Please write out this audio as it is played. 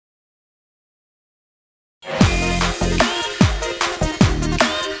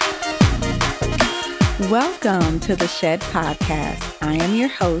Welcome to the Shed Podcast. I am your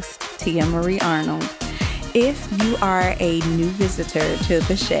host, Tia Marie Arnold. If you are a new visitor to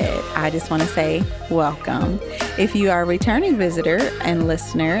the Shed, I just want to say welcome. If you are a returning visitor and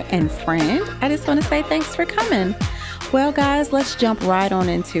listener and friend, I just want to say thanks for coming. Well, guys, let's jump right on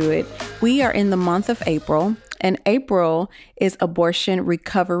into it. We are in the month of April, and April is Abortion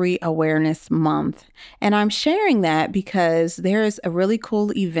Recovery Awareness Month. And I'm sharing that because there is a really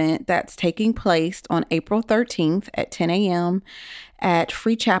cool event that's taking place on April 13th at 10 a.m. at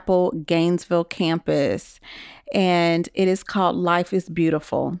Free Chapel Gainesville campus. And it is called Life is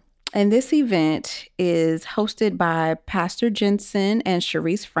Beautiful. And this event is hosted by Pastor Jensen and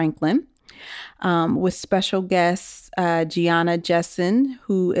Sharice Franklin. With special guests, Gianna Jessen,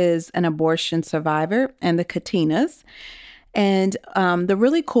 who is an abortion survivor, and the Katinas. And the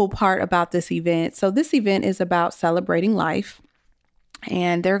really cool part about this event, so this event is about celebrating life,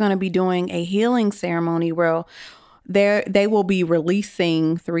 and they're going to be doing a healing ceremony where they will be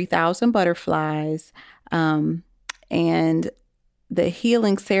releasing 3,000 butterflies, and the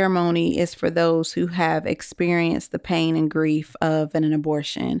healing ceremony is for those who have experienced the pain and grief of an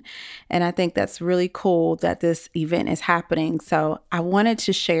abortion. And I think that's really cool that this event is happening. So I wanted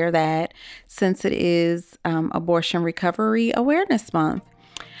to share that since it is Abortion Recovery Awareness Month.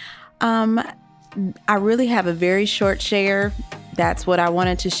 I really have a very short share. That's what I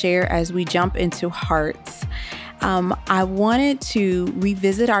wanted to share as we jump into hearts. I wanted to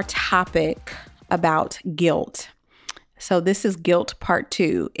revisit our topic about guilt. So this is Guilt Part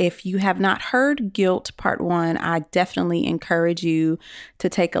 2. If you have not heard Guilt Part 1, I definitely encourage you to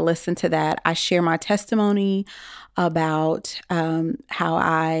take a listen to that. I share my testimony about how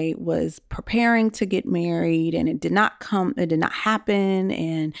I was preparing to get married and it did not happen.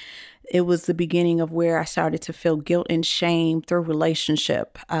 And it was the beginning of where I started to feel guilt and shame through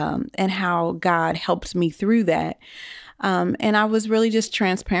relationship, and how God helped me through that. And I was really just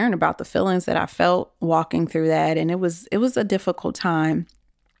transparent about the feelings that I felt walking through that. And it was a difficult time.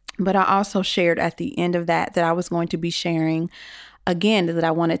 But I also shared at the end of that I was going to be sharing again, that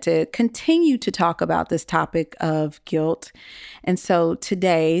I wanted to continue to talk about this topic of guilt. And so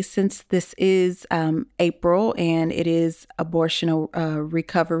today, since this is April and it is Abortion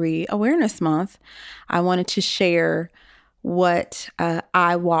Recovery Awareness Month, I wanted to share what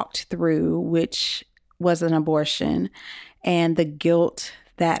I walked through, which was an abortion, and the guilt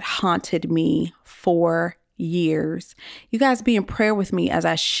that haunted me for years. You guys be in prayer with me as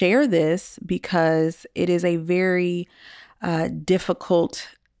I share this because it is a very difficult,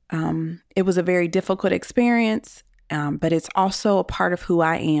 it was a very difficult experience, but it's also a part of who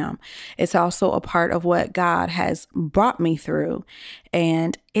I am. It's also a part of what God has brought me through.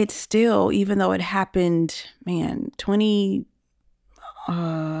 And it's still, even though it happened,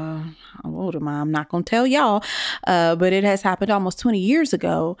 how old am I? I'm not going to tell y'all, but it has happened almost 20 years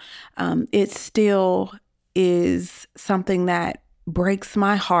ago. It still is something that breaks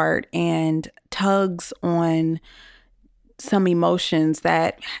my heart and tugs on some emotions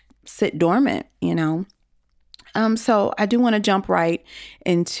that sit dormant, So I do want to jump right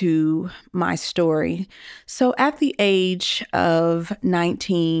into my story. So at the age of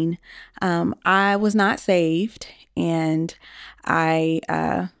 19, I was not saved, and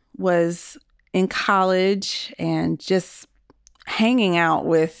I was in college and just hanging out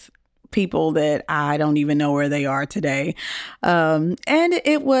with people that I don't even know where they are today. And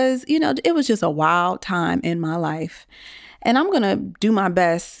it was just a wild time in my life. And I'm going to do my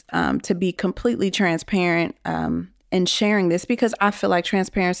best to be completely transparent in sharing this because I feel like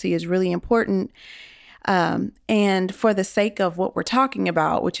transparency is really important. And for the sake of what we're talking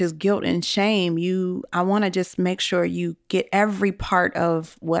about, which is guilt and shame, I want to just make sure you get every part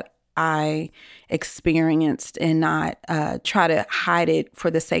of what I experienced and not try to hide it for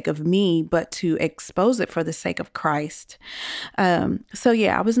the sake of me, but to expose it for the sake of Christ. I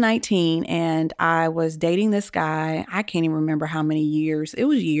was 19 and I was dating this guy. I can't even remember how many years. It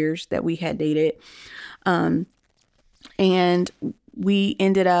was years that we had dated. And we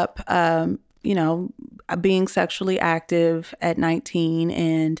ended up, being sexually active at 19,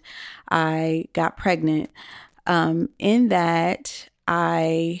 and I got pregnant. In that,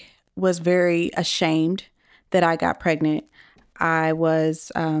 I was very ashamed that I got pregnant. I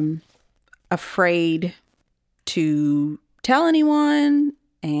was afraid to tell anyone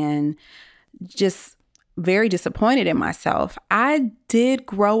and just very disappointed in myself. I did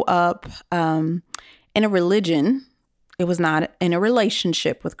grow up in a religion. It was not in a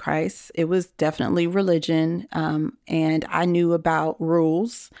relationship with Christ. It was definitely religion. And I knew about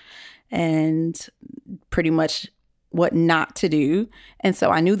rules and pretty much what not to do. And so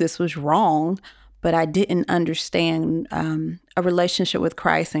I knew this was wrong, but I didn't understand a relationship with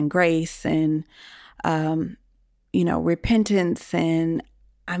Christ and grace and, repentance. And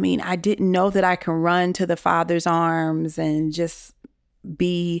I didn't know that I can run to the Father's arms and just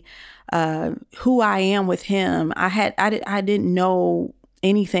be who I am with Him. I didn't know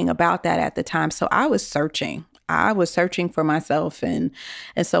anything about that at the time. So I was searching. I was searching for myself. And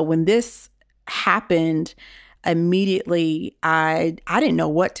so when this happened, immediately I didn't know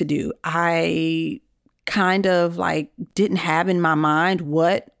what to do. I kind of didn't have in my mind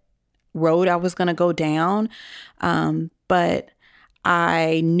what road I was going to go down. But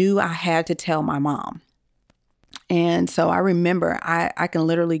I knew I had to tell my mom. And so I remember I can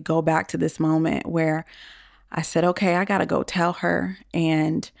literally go back to this moment where I said, okay, I got to go tell her.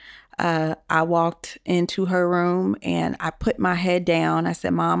 And I walked into her room and I put my head down. I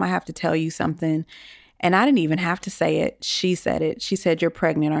said, Mom, I have to tell you something. And I didn't even have to say it. She said it. She said, you're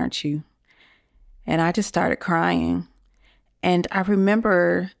pregnant, aren't you? And I just started crying. And I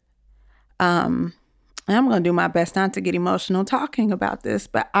remember, and I'm going to do my best not to get emotional talking about this,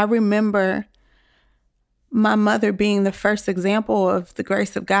 but I remember my mother being the first example of the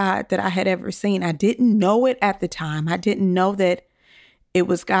grace of God that I had ever seen. I didn't know it at the time. I didn't know that it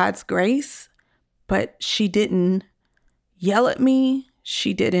was God's grace, but she didn't yell at me.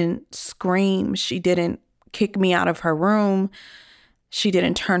 She didn't scream. She didn't kick me out of her room. She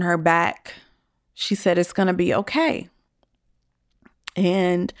didn't turn her back. She said, it's going to be okay.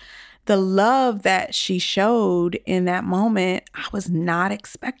 And the love that she showed in that moment, I was not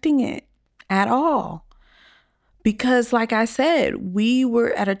expecting it at all. Because like I said, we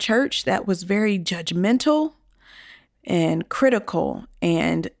were at a church that was very judgmental and critical,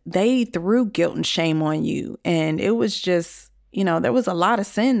 and they threw guilt and shame on you. And it was just, there was a lot of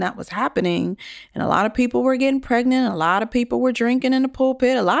sin that was happening, and a lot of people were getting pregnant. A lot of people were drinking in the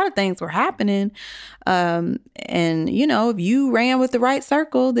pulpit. A lot of things were happening. If you ran with the right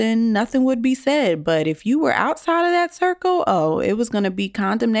circle, then nothing would be said. But if you were outside of that circle, it was going to be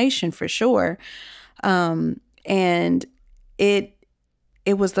condemnation for sure. And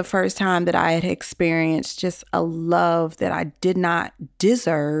it was the first time that I had experienced just a love that I did not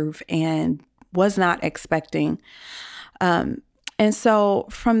deserve and was not expecting. And so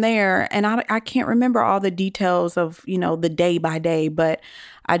from there, and I can't remember all the details of, the day by day, but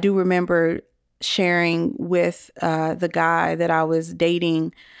I do remember sharing with the guy that I was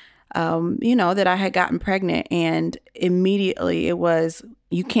dating, that I had gotten pregnant, and immediately it was,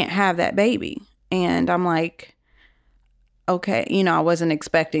 you can't have that baby. And I'm like, okay, I wasn't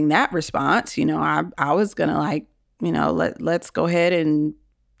expecting that response. I was going to let's go ahead and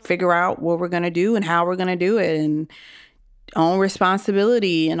figure out what we're going to do and how we're going to do it and own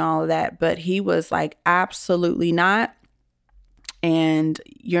responsibility and all of that. But he was like, absolutely not. And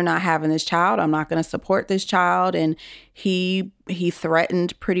you're not having this child. I'm not going to support this child. And he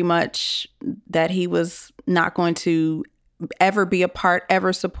threatened pretty much that he was not going to ever be a part,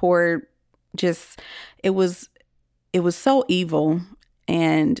 ever support. Just, it was so evil,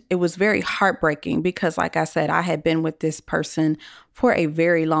 and it was very heartbreaking because, like I said, I had been with this person for a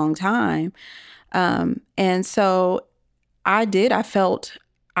very long time. And so I felt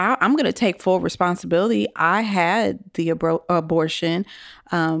I'm going to take full responsibility. I had the abortion.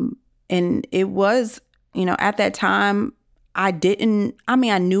 And it was, at that time, I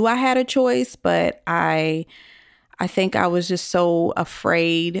knew I had a choice, but I think I was just so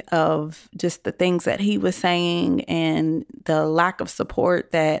afraid of just the things that he was saying and the lack of support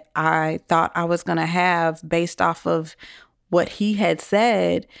that I thought I was going to have based off of what he had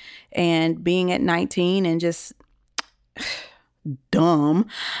said, and being at 19 and just dumb.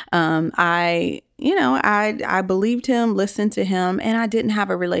 I believed him, listened to him, and I didn't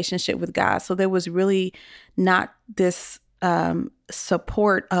have a relationship with God. So there was really not this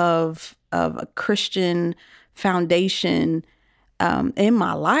support of a Christian foundation in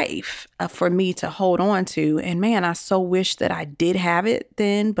my life for me to hold on to. And man, I so wish that I did have it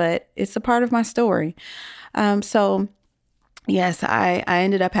then, but it's a part of my story. So yes, I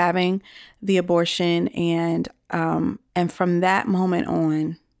ended up having the abortion, and from that moment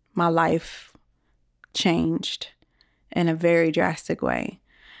on, my life changed in a very drastic way.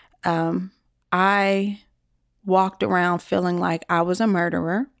 I walked around feeling like I was a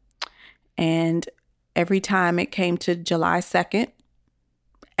murderer, and every time it came to July 2nd,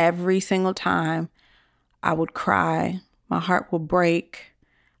 every single time I would cry. My heart would break.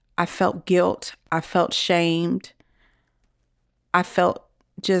 I felt guilt. I felt shamed. I felt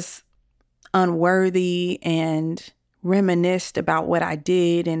just unworthy and reminisced about what I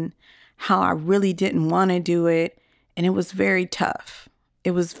did and how I really didn't want to do it. And it was very tough.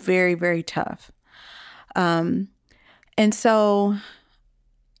 It was very, very tough. And so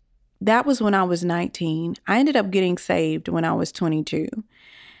that was when I was 19. I ended up getting saved when I was 22.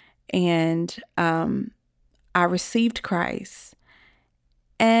 And I received Christ.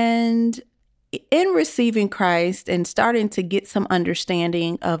 And in receiving Christ and starting to get some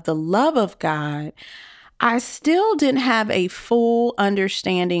understanding of the love of God, I still didn't have a full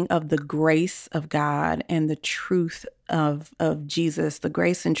understanding of the grace of God and the truth of Jesus, the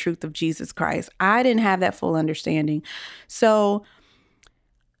grace and truth of Jesus Christ. I didn't have that full understanding. So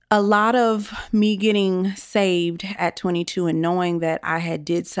a lot of me getting saved at 22 and knowing that I had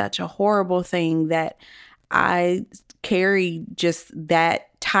did such a horrible thing that I carried just that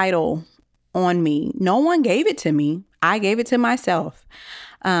title on me. No one gave it to me. I gave it to myself.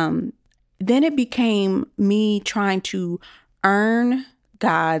 Then it became me trying to earn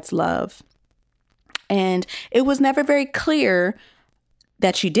God's love. And it was never very clear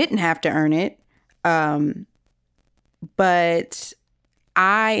that you didn't have to earn it. But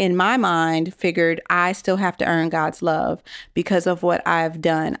I, in my mind, figured I still have to earn God's love because of what I've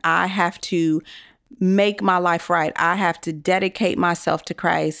done. I have to make my life right. I have to dedicate myself to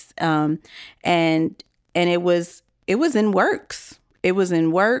Christ. And it was in works. It was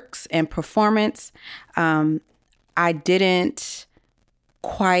in works and performance. I didn't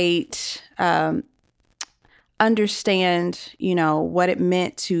quite understand, what it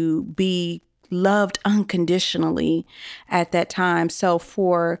meant to be loved unconditionally at that time. So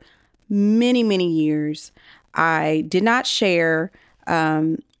for many, many years, I did not share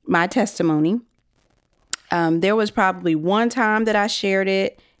my testimony. There was probably one time that I shared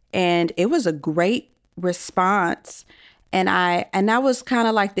it, and it was a great response. And that was kind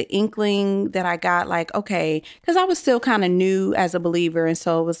of like the inkling that I got, like, okay, because I was still kind of new as a believer. And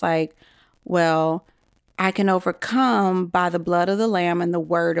so it was like, well, I can overcome by the blood of the Lamb and the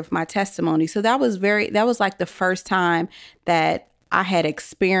word of my testimony. So that was like the first time that I had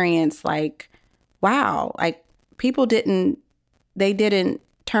experienced, like, wow, like people didn't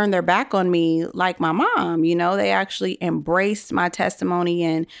turn their back on me like my mom. They actually embraced my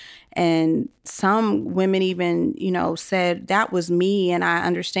testimony, and some women even, said that was me and I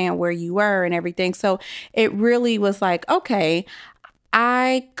understand where you were and everything. So it really was like, okay,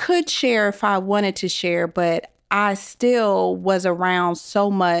 I could share if I wanted to share, but I still was around so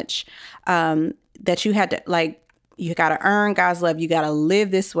much that you had to, like, you got to earn God's love. You got to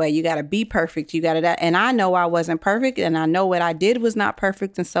live this way. You got to be perfect. You got to that. And I know I wasn't perfect, and I know what I did was not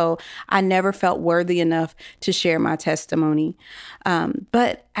perfect. And so I never felt worthy enough to share my testimony.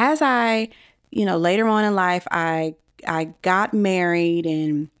 But as I, later on in life, I got married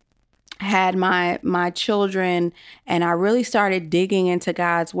and had my children, and I really started digging into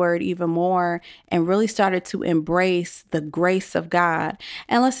God's word even more and really started to embrace the grace of God.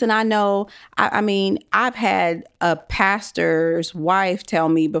 And listen, I know, I mean, I've had a pastor's wife tell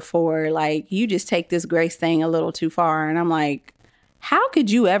me before, like, you just take this grace thing a little too far. And I'm like, how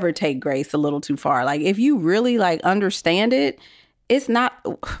could you ever take grace a little too far? Like, if you really like understand it, it's not,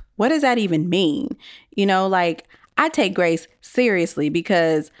 what does that even mean? Like, I take grace seriously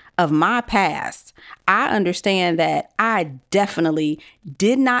because of my past. I understand that I definitely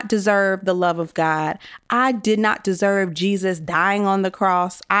did not deserve the love of God. I did not deserve Jesus dying on the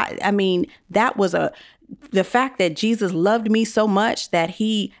cross. I mean, that was the fact that Jesus loved me so much that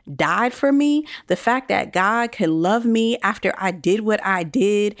he died for me, the fact that God could love me after I did what I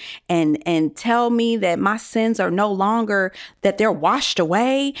did and tell me that my sins are no longer, that they're washed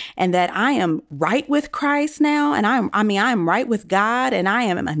away and that I am right with Christ now. And I am right with God and I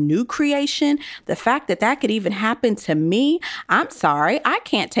am a new creation. The fact that that could even happen to me, I'm sorry, I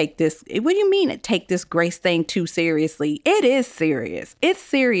can't take this. What do you mean take this grace thing too seriously? It is serious. It's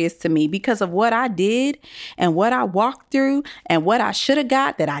serious to me because of what I did and what I walked through and what I should have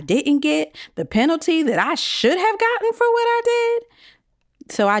got that I didn't get, the penalty that I should have gotten for what I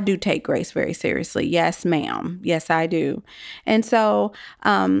did. So I do take grace very seriously. Yes, ma'am. Yes, I do. And so,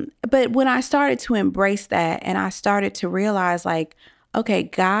 but when I started to embrace that and I started to realize, like, okay,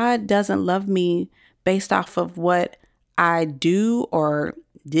 God doesn't love me based off of what I do or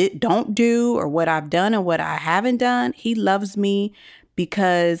don't do or what I've done and what I haven't done. He loves me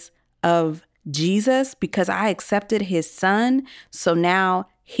because of Jesus, because I accepted his son. So now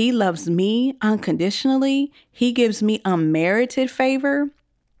he loves me unconditionally. He gives me unmerited favor.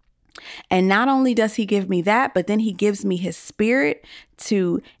 And not only does he give me that, but then he gives me his spirit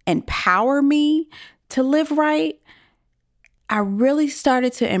to empower me to live right. I really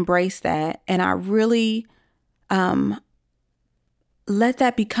started to embrace that. And I really let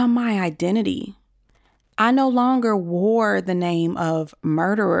that become my identity. I no longer wore the name of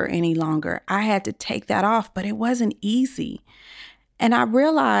murderer any longer. I had to take that off, but it wasn't easy. And I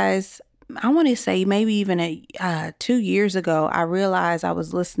realized, I want to say maybe even 2 years ago, I realized I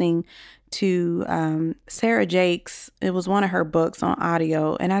was listening to Sarah Jakes. It was one of her books on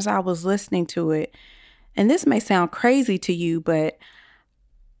audio. And as I was listening to it, and this may sound crazy to you, but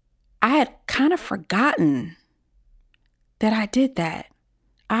I had kind of forgotten that I did that.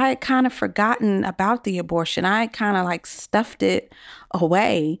 I had kind of forgotten about the abortion. I had kind of like stuffed it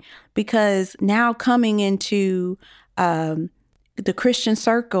away because now coming into the Christian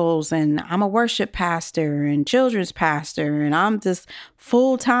circles, and I'm a worship pastor and children's pastor, and I'm this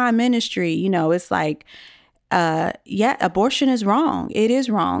full-time ministry, it's like, yeah, abortion is wrong. It is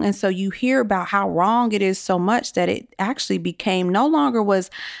wrong. And so you hear about how wrong it is so much that it actually became no longer was,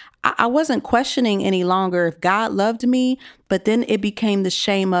 I wasn't questioning any longer if God loved me, but then it became the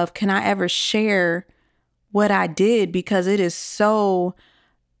shame of, can I ever share what I did? Because it is so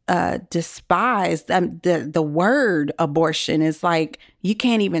despised. The word abortion is like, you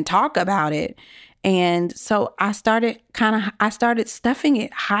can't even talk about it. And so I started stuffing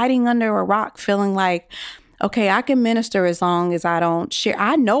it, hiding under a rock, feeling like, okay, I can minister as long as I don't share.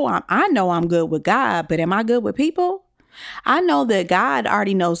 I know I'm good with God, but am I good with people? I know that God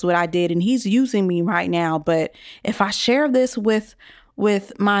already knows what I did and he's using me right now. But if I share this with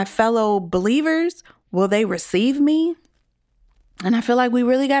my fellow believers, will they receive me? And I feel like we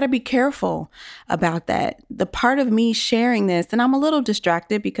really got to be careful about that. The part of me sharing this, and I'm a little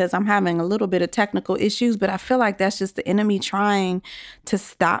distracted because I'm having a little bit of technical issues, but I feel like that's just the enemy trying to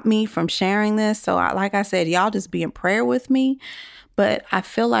stop me from sharing this. So like I said, y'all just be in prayer with me. But I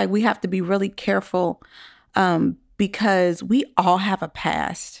feel like we have to be really careful because we all have a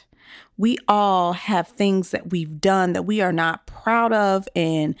past. We all have things that we've done that we are not proud of,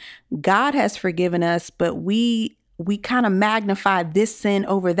 and God has forgiven us, but we kind of magnify this sin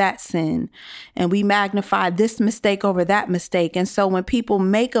over that sin, and we magnify this mistake over that mistake. And so when people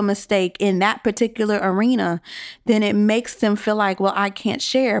make a mistake in that particular arena, then it makes them feel like, well, I can't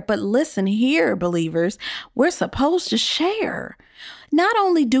share. But listen here, believers, we're supposed to share. Not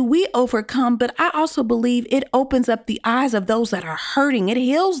only do we overcome, but I also believe it opens up the eyes of those that are hurting. It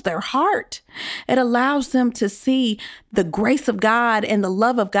heals their heart. It allows them to see the grace of God and the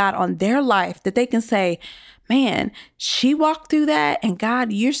love of God on their life, that they can say, man, she walked through that, and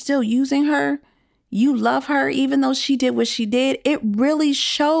God, you're still using her. You love her even though she did what she did. It really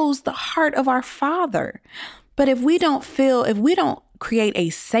shows the heart of our Father. But if we don't create a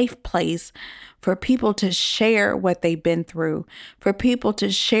safe place for people to share what they've been through, for people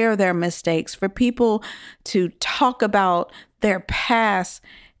to share their mistakes, for people to talk about their past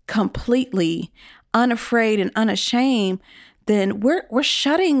completely unafraid and unashamed, then we're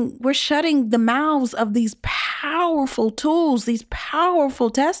shutting the mouths of these powerful tools, these powerful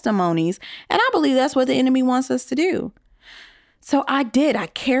testimonies. And I believe that's what the enemy wants us to do. So I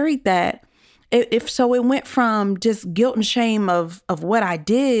carried that. It went from just guilt and shame of what I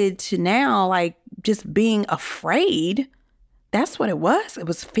did to now like just being afraid. That's what it was. It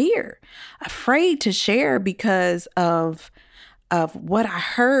was fear, afraid to share because of what I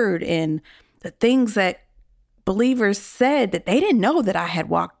heard and the things that believers said, that they didn't know that I had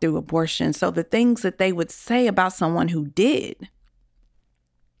walked through abortion. So the things that they would say about someone who did,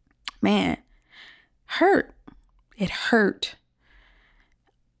 man, hurt. It hurt.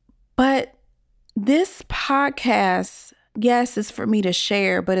 But this podcast, yes, is for me to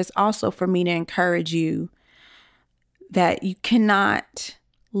share, but it's also for me to encourage you that you cannot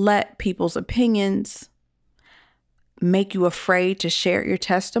let people's opinions make you afraid to share your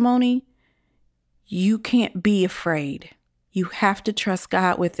testimony. You can't be afraid. You have to trust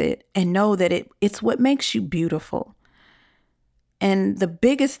God with it and know that it's what makes you beautiful. And the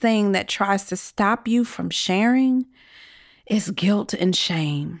biggest thing that tries to stop you from sharing is guilt and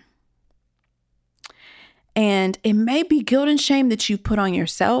shame. And it may be guilt and shame that you put on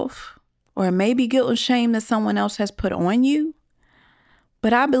yourself, or it may be guilt and shame that someone else has put on you.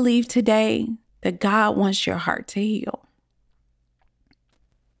 But I believe today that God wants your heart to heal.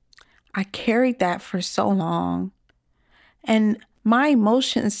 I carried that for so long. And my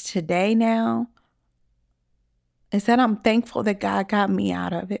emotions today now is that I'm thankful that God got me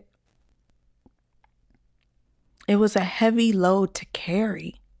out of it. It was a heavy load to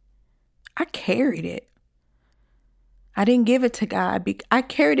carry. I carried it. I didn't give it to God. I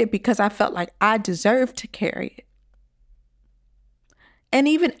carried it because I felt like I deserved to carry it. And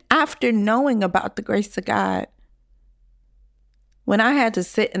even after knowing about the grace of God, when I had to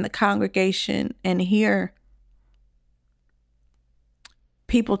sit in the congregation and hear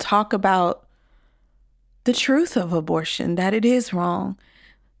people talk about the truth of abortion, that it is wrong.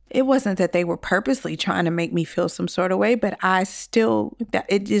 It wasn't that they were purposely trying to make me feel some sort of way, but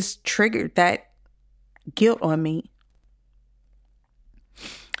it just triggered that guilt on me.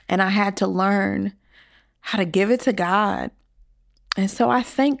 And I had to learn how to give it to God. And so I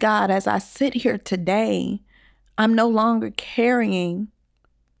thank God as I sit here today, I'm no longer carrying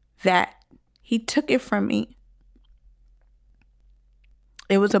that. He took it from me.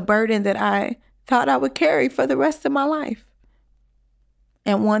 It was a burden that I thought I would carry for the rest of my life,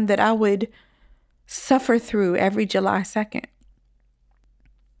 and one that I would suffer through every July 2nd.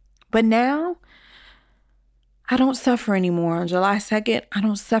 But now, I don't suffer anymore on July 2nd. I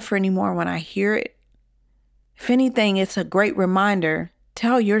don't suffer anymore when I hear it. If anything, it's a great reminder.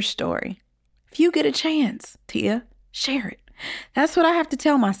 Tell your story. If you get a chance, Tia, share it. That's what I have to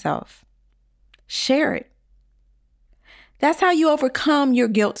tell myself. Share it. That's how you overcome your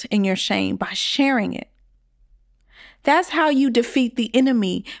guilt and your shame, by sharing it. That's how you defeat the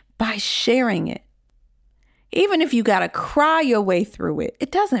enemy, by sharing it. Even if you got to cry your way through it,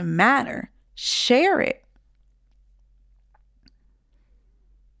 it doesn't matter. Share it.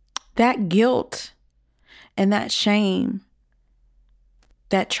 That guilt and that shame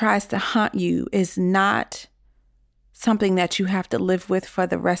that tries to haunt you is not something that you have to live with for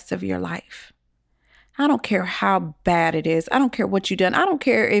the rest of your life. I don't care how bad it is. I don't care what you've done. I don't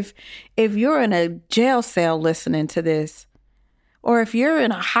care if you're in a jail cell listening to this, or if you're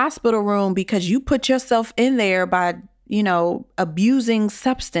in a hospital room because you put yourself in there by, abusing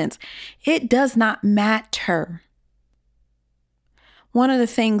substance. It does not matter. One of the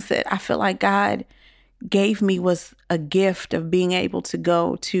things that I feel like God gave me was a gift of being able to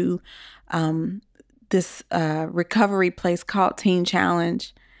go to this recovery place called Teen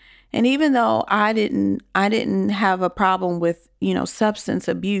Challenge. And even though I didn't have a problem with, substance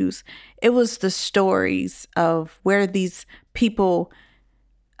abuse, it was the stories of where these people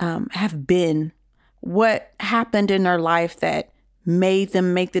have been, what happened in their life that made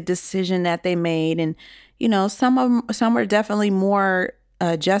them make the decision that they made. And, some are definitely more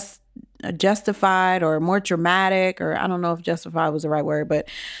justified or more dramatic, or I don't know if justified was the right word, but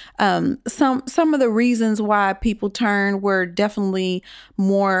some of the reasons why people turn were definitely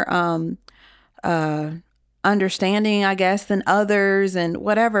more understanding, I guess, than others and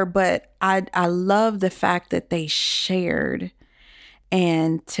whatever. But I love the fact that they shared,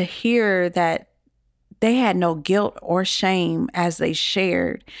 and to hear that they had no guilt or shame as they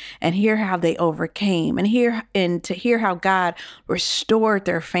shared, and hear how they overcame, and to hear how God restored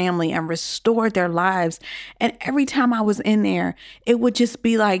their family and restored their lives. And every time I was in there, it would just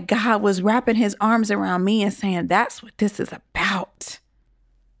be like God was wrapping his arms around me and saying, that's what this is about.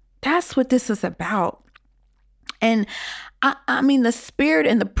 That's what this is about. And I mean, the spirit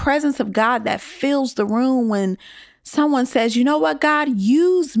and the presence of God that fills the room when someone says, you know what, God,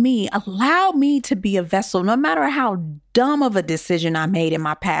 use me, allow me to be a vessel, no matter how dumb of a decision I made in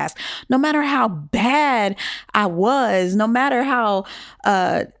my past, no matter how bad I was, no matter how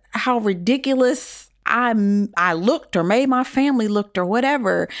ridiculous I looked or made my family looked or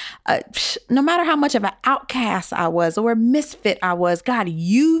whatever, no matter how much of an outcast I was or a misfit I was, God,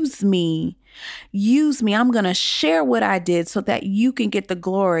 use me. Use me. I'm going to share what I did so that you can get the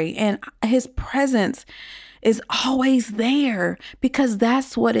glory. And his presence is always there, because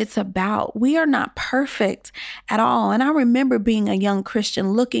that's what it's about. We are not perfect at all. And I remember being a young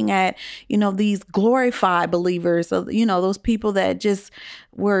Christian looking at, these glorified believers, those people that just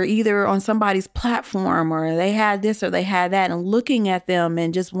were either on somebody's platform or they had this or they had that, and looking at them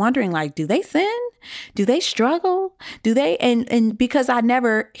and just wondering, like, do they sin? Do they struggle? Do they? And because I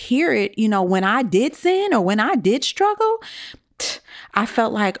never hear it, when I did sin or when I did struggle, I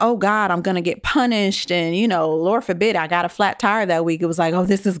felt like, oh God, I'm going to get punished. And, Lord forbid, I got a flat tire that week. It was like, oh,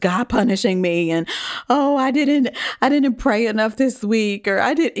 this is God punishing me. And, oh, I didn't pray enough this week. Or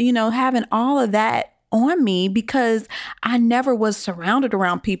I did, having all of that on me, because I never was surrounded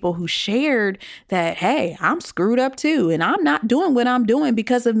around people who shared that, hey, I'm screwed up too. And I'm not doing what I'm doing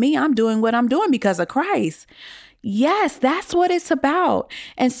because of me. I'm doing what I'm doing because of Christ. Yes, that's what it's about.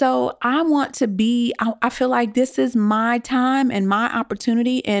 And so I want to I feel like this is my time and my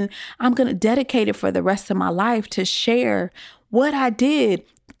opportunity, and I'm going to dedicate it for the rest of my life to share what I did.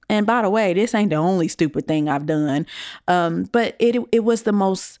 And by the way, this ain't the only stupid thing I've done. But it was the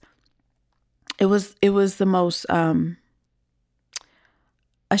most,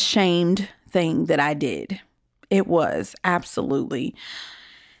 ashamed thing that I did. It was, absolutely.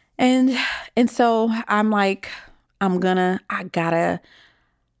 And so I'm like, I gotta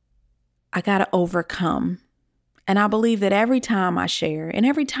overcome. And I believe that every time I share and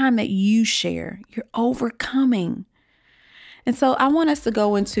every time that you share, you're overcoming. And so I want us to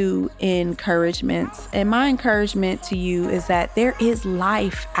go into encouragements. And my encouragement to you is that there is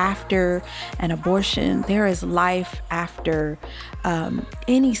life after an abortion. There is life after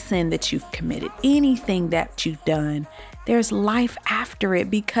any sin that you've committed, anything that you've done. There's life after it,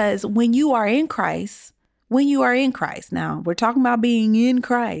 because when you are in Christ, now we're talking about being in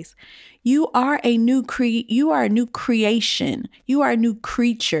Christ, you are a new creation. You are a new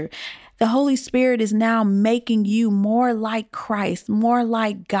creature. The Holy Spirit is now making you more like Christ, more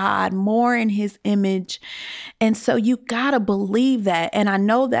like God, more in his image. And so you got to believe that. And I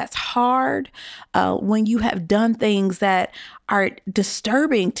know that's hard when you have done things that are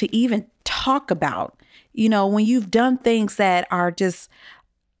disturbing to even talk about. You know, when you've done things that are just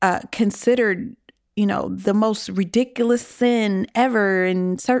considered, the most ridiculous sin ever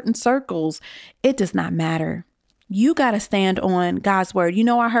in certain circles, it does not matter. You got to stand on God's word.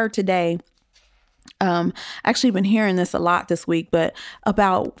 I heard today, actually been hearing this a lot this week, but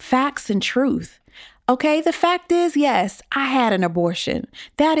about facts and truth. Okay, the fact is, yes, I had an abortion.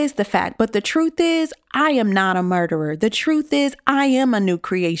 That is the fact. But the truth is, I am not a murderer. The truth is, I am a new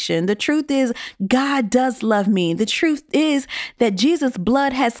creation. The truth is, God does love me. The truth is that Jesus'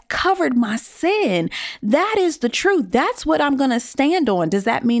 blood has covered my sin. That is the truth. That's what I'm going to stand on. Does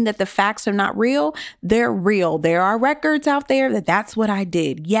that mean that the facts are not real? They're real. There are records out there that that's what I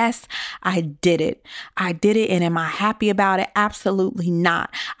did. Yes, I did it. I did it. And am I happy about it? Absolutely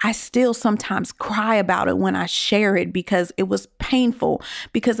not. I still sometimes cry about it when I share it, because it was painful,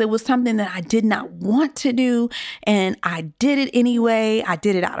 because it was something that I did not want to do. And I did it anyway. I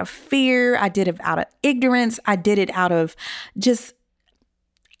did it out of fear. I did it out of ignorance. I did it out of just,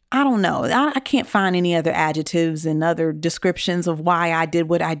 I don't know. I can't find any other adjectives and other descriptions of why I did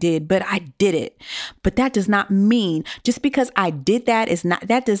what I did, but I did it. But that does not mean, just because I did that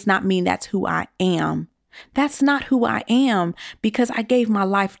does not mean that's who I am. That's not who I am, because I gave my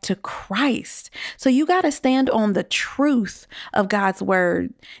life to Christ. So you got to stand on the truth of God's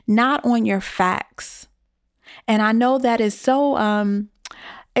word, not on your facts. And I know that is so,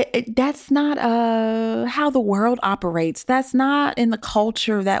 that's not how the world operates. That's not in the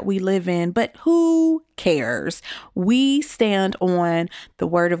culture that we live in, but who cares? We stand on the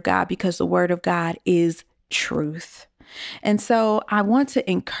word of God, because the word of God is truth. And so I want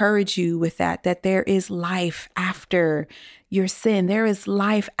to encourage you with that there is life after your sin. There is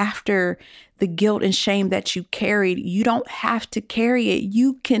life after the guilt and shame that you carried. You don't have to carry it.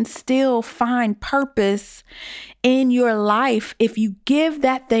 You can still find purpose in your life if you give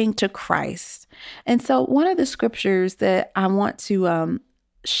that thing to Christ. And so one of the scriptures that I want to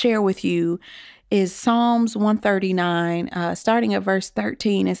share with you is Psalms 139, starting at verse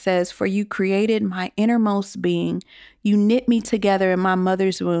 13. It says, "For you created my innermost being. You knit me together in my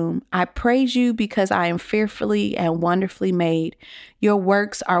mother's womb. I praise you because I am fearfully and wonderfully made. Your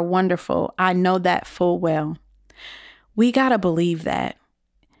works are wonderful. I know that full well." We got to believe that.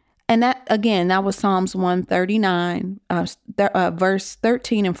 And that, again, that was Psalms 139, verse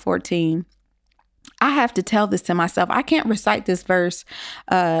 13 and 14. I have to tell this to myself. I can't recite this verse,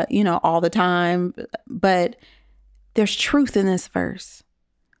 all the time, but there's truth in this verse.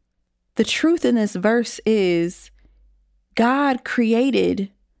 The truth in this verse is God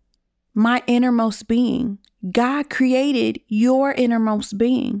created my innermost being. God created your innermost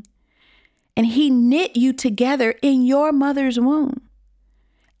being, and he knit you together in your mother's womb.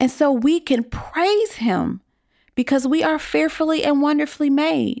 And so we can praise him because we are fearfully and wonderfully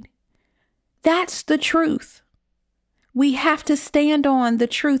made. That's the truth. We have to stand on the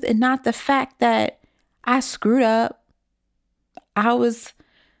truth and not the fact that I screwed up. I was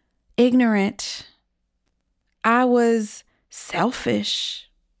ignorant. I was selfish.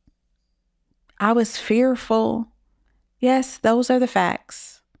 I was fearful. Yes, those are the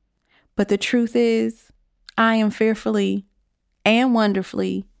facts. But the truth is, I am fearfully and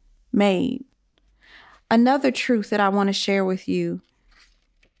wonderfully made. Another truth that I want to share with you,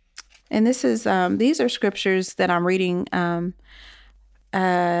 and this is these are scriptures that I'm reading. I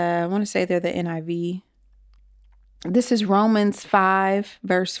want to say they're the NIV. This is Romans 5,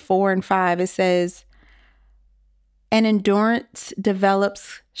 verse 4 and 5. It says, "And endurance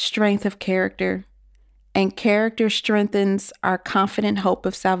develops strength of character, and character strengthens our confident hope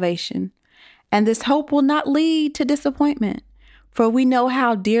of salvation. And this hope will not lead to disappointment. For we know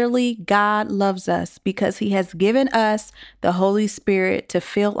how dearly God loves us, because he has given us the Holy Spirit to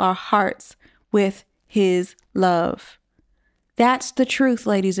fill our hearts with his love." That's the truth,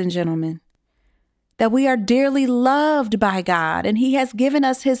 ladies and gentlemen. that we are dearly loved by God, and He has given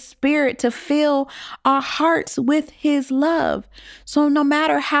us His Spirit to fill our hearts with His love. So no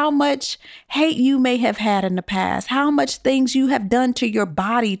matter how much hate you may have had in the past, how much things you have done to your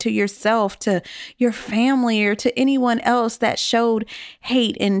body, to yourself, to your family, or to anyone else that showed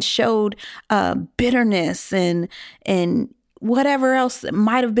hate and showed bitterness and whatever else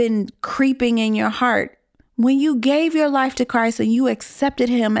might have been creeping in your heart, when you gave your life to Christ and you accepted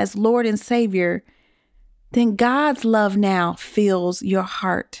Him as Lord and Savior, then God's love now fills your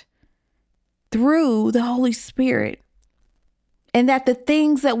heart through the Holy Spirit. And that the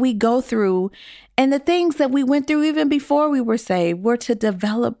things that we go through and the things that we went through even before we were saved were to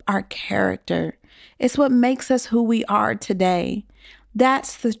develop our character. It's what makes us who we are today.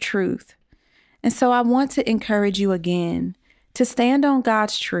 That's the truth. And so I want to encourage you again to stand on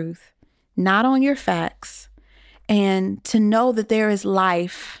God's truth, not on your facts, and to know that there is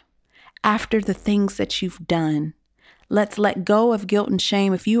life after the things that you've done. Let's let go of guilt and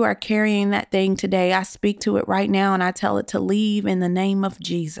shame. If you are carrying that thing today, I speak to it right now and I tell it to leave in the name of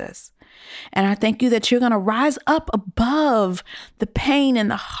Jesus. And I thank you that you're going to rise up above the pain and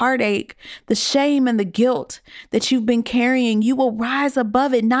the heartache, the shame and the guilt that you've been carrying. You will rise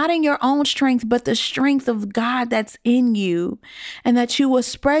above it, not in your own strength, but the strength of God that's in you. And that you will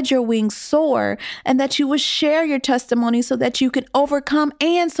spread your wings, soar, and that you will share your testimony so that you can overcome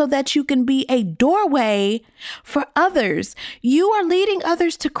and so that you can be a doorway for others. You are leading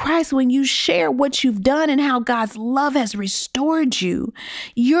others to Christ when you share what you've done and how God's love has restored you.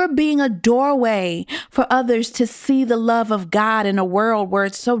 You're being a doorway for others to see the love of God in a world where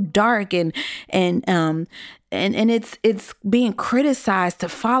it's so dark and it's being criticized to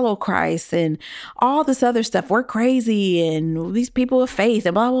follow Christ and all this other stuff. We're crazy and these people of faith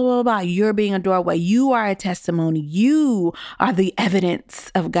and blah, blah, blah, blah. You're being a doorway. You are a testimony. You are the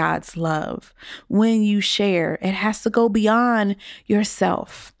evidence of God's love. When you share, it has to go beyond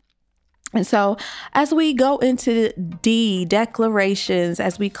yourself. And so as we go into declarations,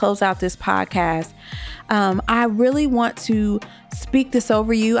 as we close out this podcast, I really want to speak this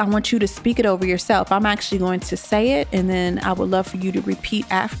over you. I want you to speak it over yourself. I'm actually going to say it, and then I would love for you to repeat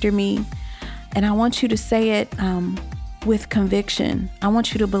after me. And I want you to say it with conviction. I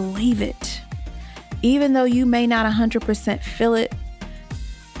want you to believe it. Even though you may not 100% feel it,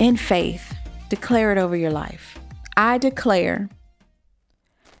 in faith, declare it over your life. I declare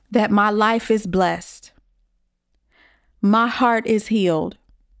that my life is blessed. My heart is healed.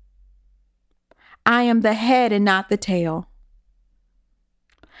 I am the head and not the tail.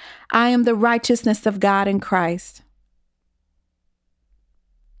 I am the righteousness of God in Christ.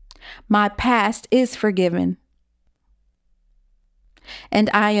 My past is forgiven, and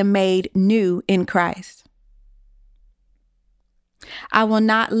I am made new in Christ. I will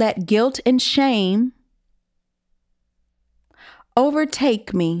not let guilt and shame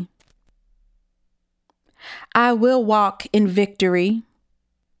overtake me. I will walk in victory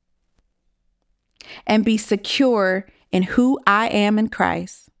and be secure in who I am in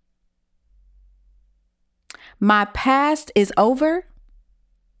Christ. My past is over,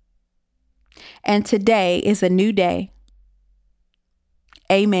 and today is a new day.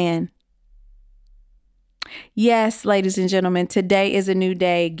 Amen. Yes, ladies and gentlemen, today is a new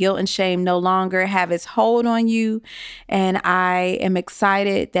day. Guilt and shame no longer have its hold on you. And I am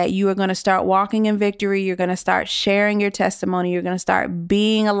excited that you are going to start walking in victory. You're going to start sharing your testimony. You're going to start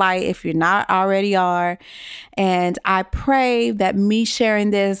being a light if you're not already are. And I pray that me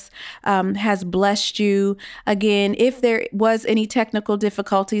sharing this has blessed you. Again, if there was any technical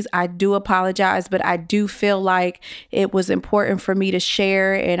difficulties, I do apologize, but I do feel like it was important for me to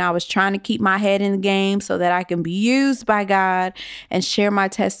share. And I was trying to keep my head in the game so that I can be used by God and share my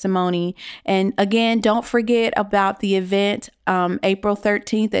testimony. And again, don't forget about the event April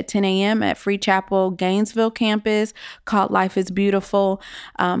 13th at 10 a.m. at Free Chapel Gainesville campus called Life is Beautiful.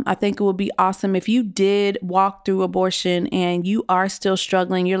 I think it would be awesome if you did walk through abortion and you are still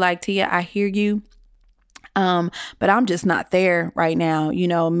struggling. You're like, Tia, I hear you. But I'm just not there right now. You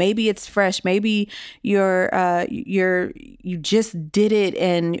know, maybe it's fresh. Maybe you just did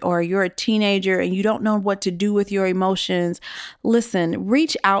it or you're a teenager and you don't know what to do with your emotions. Listen,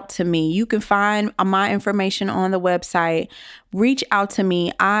 reach out to me. You can find my information on the website. Reach out to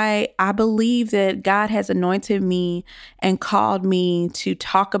me. I believe that God has anointed me and called me to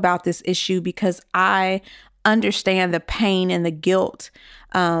talk about this issue because I understand the pain and the guilt,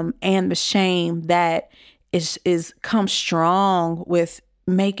 and the shame that is come strong with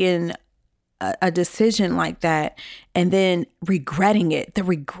making a decision like that and then regretting it. The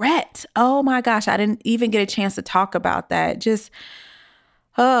regret. Oh my gosh, I didn't even get a chance to talk about that. Just,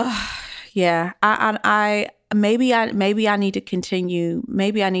 Yeah. Maybe I need to continue.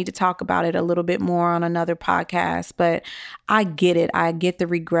 Maybe I need to talk about it a little bit more on another podcast, but I get it. I get the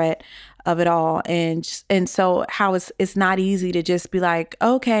regret of it all. And so how it's not easy to just be like,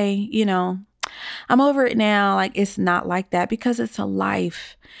 okay, I'm over it now. Like, it's not like that, because it's a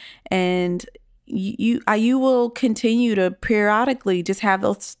life. And you will continue to periodically just have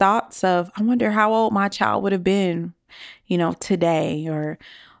those thoughts of, I wonder how old my child would have been, today, or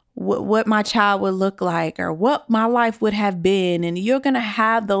what my child would look like, or what my life would have been. And you're going to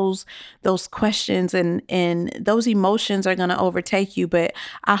have those questions, and those emotions are going to overtake you. But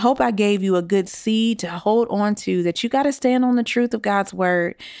I hope I gave you a good seed to hold on to, that you got to stand on the truth of God's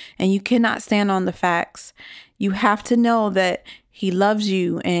word, and you cannot stand on the facts. You have to know that He loves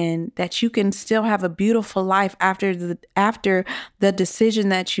you, and that you can still have a beautiful life after the decision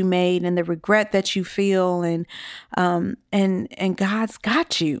that you made and the regret that you feel. And God's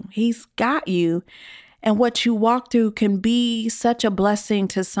got you. He's got you. And what you walk through can be such a blessing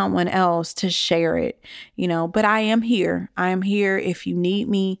to someone else to share it, but I am here. I am here. If you need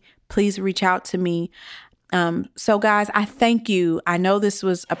me, please reach out to me. So guys, I thank you. I know this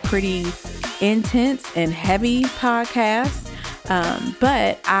was a pretty intense and heavy podcast.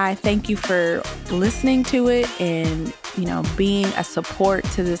 But I thank you for listening to it and, being a support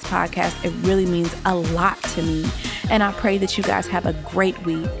to this podcast. It really means a lot to me. And I pray that you guys have a great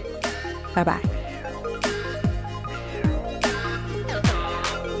week. Bye-bye.